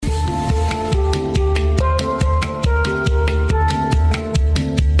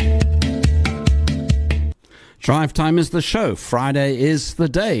Drive Time is the show. Friday is the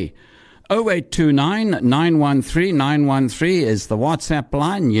day. 0829 913 913 is the WhatsApp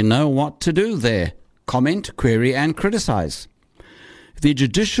line. You know what to do there. Comment, query, and criticize. The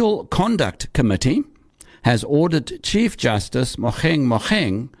Judicial Conduct Committee has ordered Chief Justice Mogoeng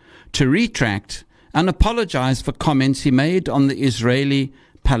Mogoeng to retract and apologize for comments he made on the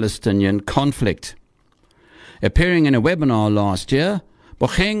Israeli-Palestinian conflict. Appearing in a webinar last year,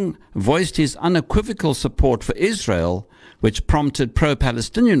 Mogoeng voiced his unequivocal support for Israel, which prompted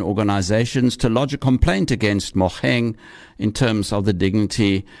pro-Palestinian organizations to lodge a complaint against Mogoeng in terms of the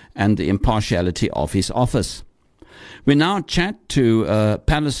dignity and the impartiality of his office. We now chat to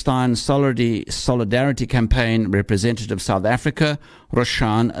Palestine Solidarity Campaign representative South Africa,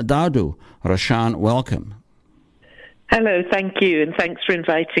 Roshan Dadoo. Roshan, welcome. Hello, thank you, and thanks for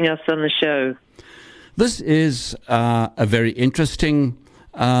inviting us on the show. This is a very interesting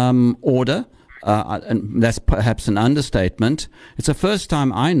order, and that's perhaps an understatement. It's the first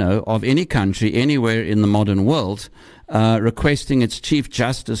time I know of any country anywhere in the modern world requesting its Chief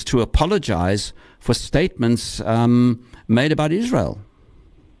Justice to apologize for statements made about Israel.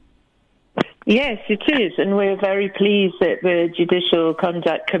 Yes, it is, and we're very pleased that the Judicial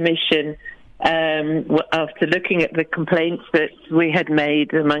Conduct Commission, after looking at the complaints that we had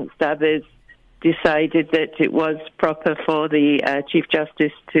made, amongst others, decided that it was proper for the Chief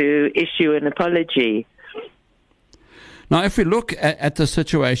Justice to issue an apology. Now, if we look at the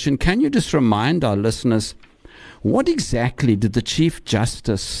situation, can you just remind our listeners, what exactly did the Chief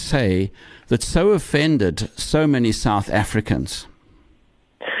Justice say that so offended so many South Africans?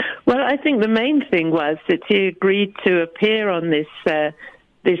 Well, I think the main thing was that he agreed to appear on this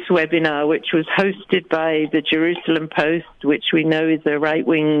webinar, which was hosted by the Jerusalem Post, which we know is a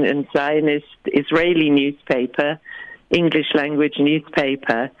right-wing and Zionist Israeli newspaper, English language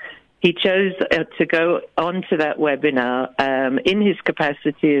newspaper. He chose to go onto that webinar in his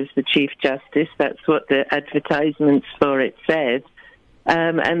capacity as the Chief Justice. That's what the advertisements for it said.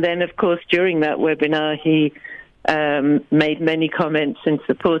 And then, of course, during that webinar, he made many comments in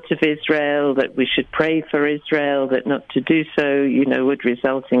support of Israel, that we should pray for Israel, that not to do so, would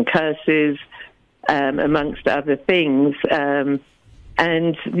result in curses, amongst other things. And,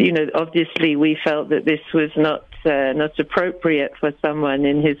 obviously we felt that this was not appropriate for someone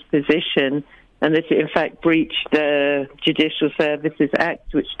in his position, and that it in fact breached the Judicial Services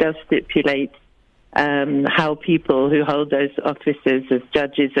Act, which does stipulate how people who hold those offices as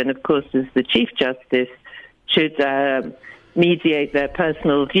judges and, of course, as the Chief Justice should mediate their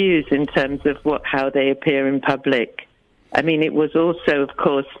personal views in terms of how they appear in public. I mean, it was also, of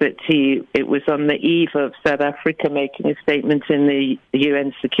course, that it was on the eve of South Africa making a statement in the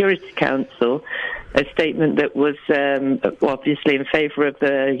UN Security Council, a statement that was obviously in favor of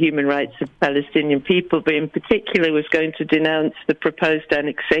the human rights of Palestinian people, but in particular was going to denounce the proposed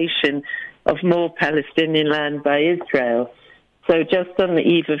annexation of more Palestinian land by Israel. So just on the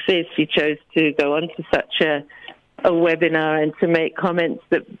eve of this, he chose to go on to such a webinar and to make comments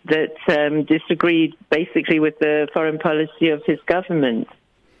that disagreed basically with the foreign policy of his government.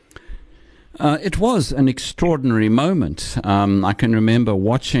 It was an extraordinary moment. I can remember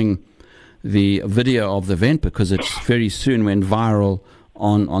watching the video of the event because it very soon went viral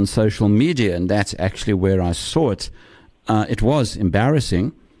on social media, and that's actually where I saw it. It was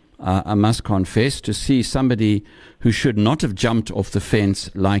embarrassing, I must confess, to see somebody who should not have jumped off the fence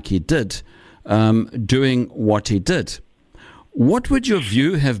like he did, doing what he did. What would your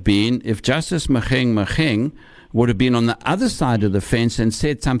view have been if Justice Mogoeng Mogoeng would have been on the other side of the fence and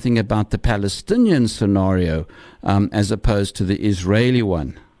said something about the Palestinian scenario as opposed to the Israeli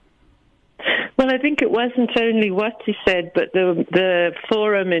one? Well, I think it wasn't only what he said, but the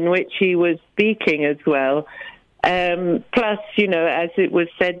forum in which he was speaking as well. Plus, as it was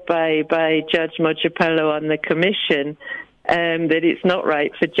said by Judge Mojapelo on the commission, that it's not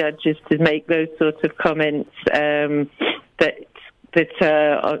right for judges to make those sorts of comments that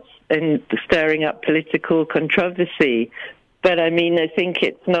are stirring up political controversy. But I mean, I think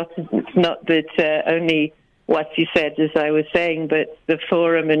it's not that only what he said, as I was saying, but the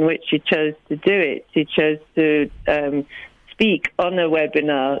forum in which he chose to do it. He chose to speak on a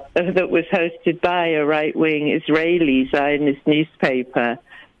webinar that was hosted by a right-wing Israeli Zionist newspaper.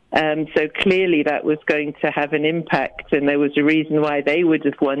 So clearly that was going to have an impact, and there was a reason why they would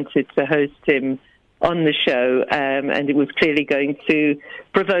have wanted to host him on the show, and it was clearly going to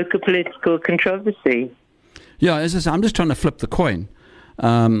provoke a political controversy. Yeah, as I say, I'm just trying to flip the coin,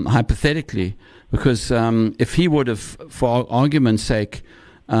 hypothetically, because if he would have, for argument's sake,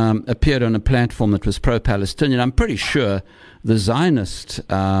 appeared on a platform that was pro-Palestinian, I'm pretty sure the Zionist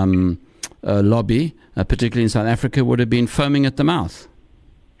lobby, particularly in South Africa, would have been foaming at the mouth.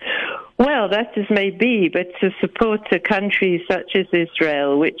 Well, that as may be, but to support a country such as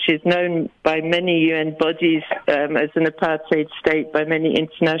Israel, which is known by many UN bodies as an apartheid state, by many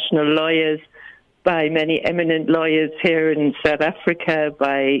international lawyers, by many eminent lawyers here in South Africa,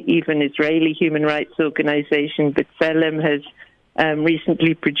 by even Israeli human rights organization B'Tselem has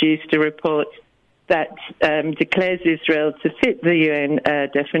recently produced a report that declares Israel to fit the UN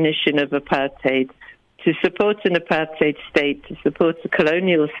definition of apartheid. To support an apartheid state, to support a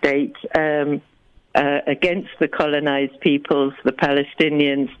colonial state against the colonized peoples, the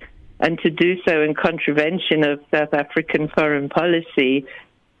Palestinians, and to do so in contravention of South African foreign policy,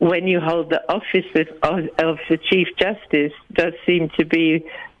 when you hold the office of the Chief Justice, does seem to be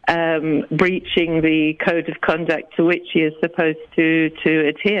breaching the code of conduct to which he is supposed to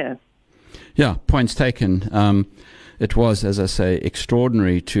adhere. Yeah, points taken. It was, as I say,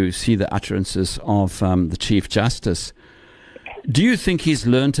 extraordinary to see the utterances of the Chief Justice. Do you think he's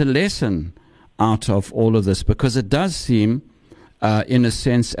learned a lesson out of all of this? Because it does seem, in a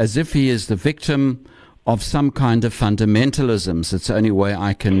sense, as if he is the victim of some kind of fundamentalisms. It's the only way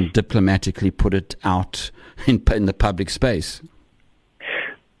I can diplomatically put it out in the public space.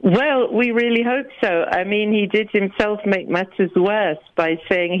 Well, we really hope so. I mean, he did himself make matters worse by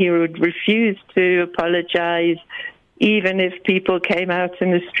saying he would refuse to apologize. Even if people came out in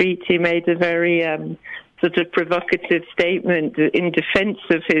the street, he made a very sort of provocative statement in defense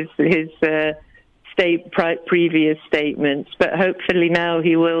of his previous statements. But hopefully now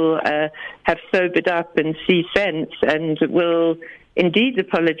he will have sobered up and see sense and will indeed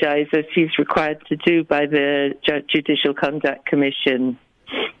apologize as he's required to do by the Judicial Conduct Commission.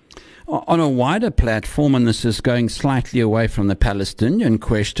 On a wider platform, and this is going slightly away from the Palestinian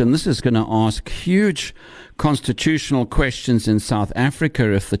question, this is going to ask huge constitutional questions in South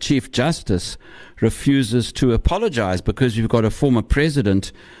Africa if the Chief Justice refuses to apologize, because you've got a former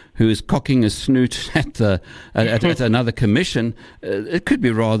president who is cocking a snoot at another commission. It could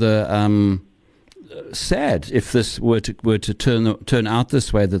be rather sad if this were to turn out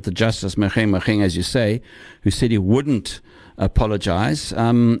this way, that the Justice Mogoeng Mogoeng, as you say, who said he wouldn't apologize,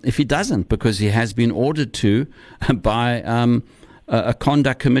 if he doesn't, because he has been ordered to by a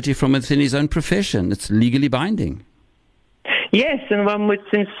conduct committee from within his own profession. It's legally binding. Yes, and one would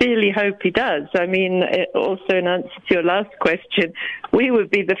sincerely hope he does. I mean, also in answer to your last question, we would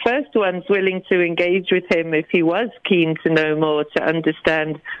be the first ones willing to engage with him if he was keen to know more, to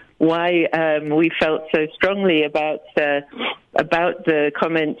understand why we felt so strongly about the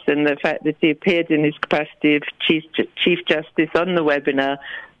comments and the fact that he appeared in his capacity of Chief Justice on the webinar.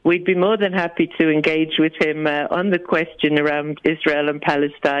 We'd be more than happy to engage with him on the question around Israel and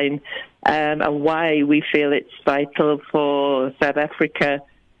Palestine and why we feel it's vital for South Africa,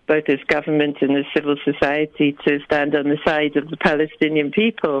 both as government and as civil society, to stand on the side of the Palestinian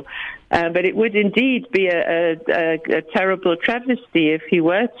people. But it would indeed be a terrible travesty if he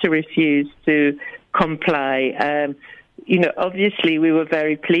were to refuse to comply. Obviously we were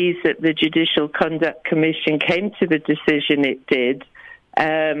very pleased that the Judicial Conduct Commission came to the decision it did.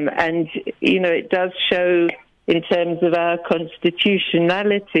 And it does show in terms of our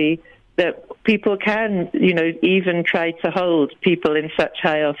constitutionality that people can, even try to hold people in such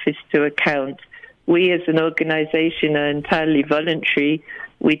high office to account. We as an organization are entirely voluntary.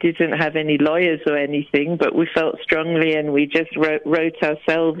 We didn't have any lawyers or anything, but we felt strongly and we just wrote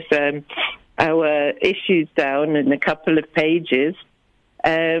ourselves our issues down in a couple of pages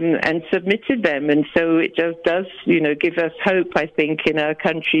and submitted them. And so it just does, give us hope, I think, in our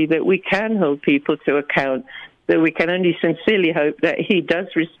country that we can hold people to account. So we can only sincerely hope that he does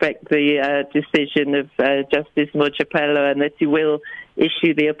respect the decision of Justice Mogoeng and that he will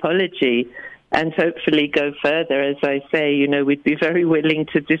issue the apology and hopefully go further. As I say, we'd be very willing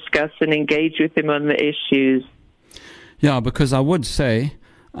to discuss and engage with him on the issues. Yeah, because I would say,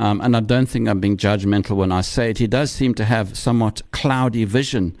 and I don't think I'm being judgmental when I say it, he does seem to have somewhat cloudy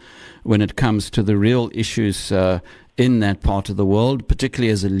vision when it comes to the real issues in that part of the world, particularly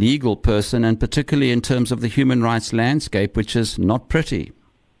as a legal person and particularly in terms of the human rights landscape, which is not pretty.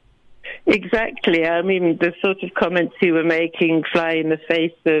 Exactly. I mean, the sort of comments you were making fly in the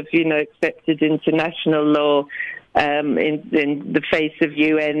face of, accepted international law, in the face of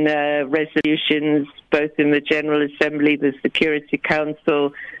UN resolutions, both in the General Assembly, the Security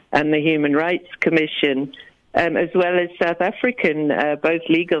Council, and the Human Rights Commission, as well as South African, both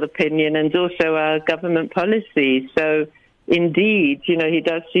legal opinion and also our government policy. So, indeed, he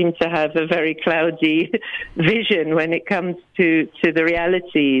does seem to have a very cloudy vision when it comes to the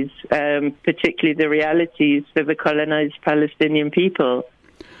realities, particularly the realities for the colonized Palestinian people.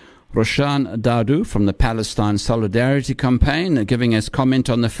 Roshan Dadoo from the Palestine Solidarity Campaign giving us comment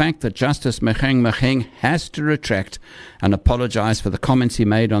on the fact that Justice Mogoeng Mogoeng has to retract and apologise for the comments he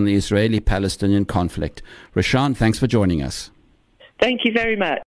made on the Israeli-Palestinian conflict. Roshan, thanks for joining us. Thank you very much.